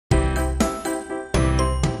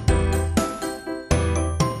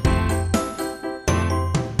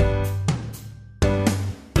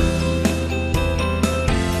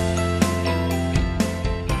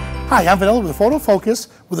Hi, I'm Vanilla with Photo Focus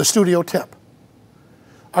with a studio tip.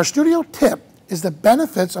 Our studio tip is the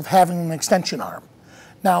benefits of having an extension arm.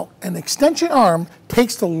 Now, an extension arm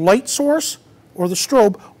takes the light source or the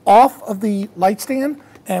strobe off of the light stand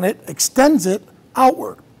and it extends it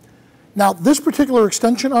outward. Now, this particular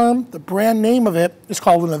extension arm, the brand name of it is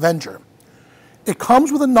called an Avenger. It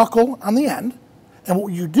comes with a knuckle on the end, and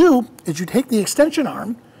what you do is you take the extension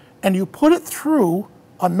arm and you put it through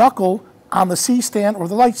a knuckle on the C-stand or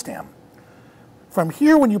the light stand. From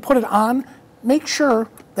here, when you put it on, make sure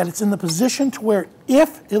that it's in the position to where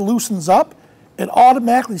if it loosens up, it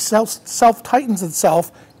automatically self-tightens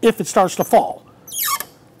itself if it starts to fall.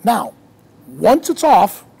 Now, once it's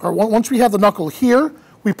off, or once we have the knuckle here,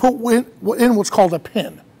 we put in what's called a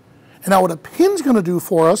pin. And now what a pin's gonna do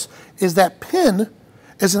for us is that pin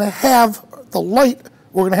is gonna have the light,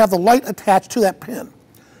 we're gonna have the light attached to that pin.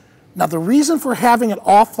 Now the reason for having it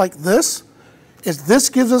off like this is this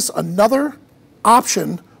gives us another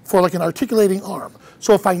option for like an articulating arm.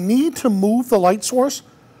 So if I need to move the light source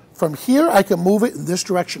from here, I can move it in this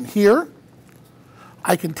direction here.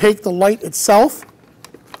 I can take the light itself,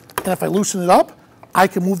 and if I loosen it up, I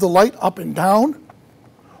can move the light up and down.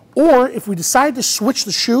 Or if we decide to switch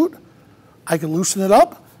the shoot, I can loosen it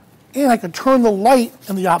up, and I can turn the light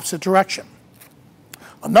in the opposite direction.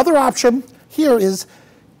 Another option here is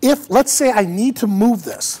if, let's say I need to move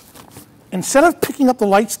this, instead of picking up the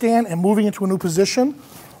light stand and moving it to a new position,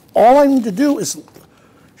 all I need to do is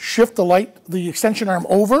shift the extension arm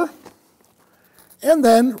over, and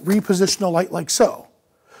then reposition the light like so.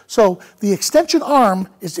 So the extension arm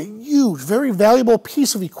is a huge, very valuable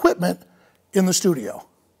piece of equipment in the studio.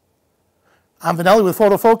 I'm Vanelli with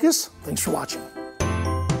Photo Focus. Thanks for watching.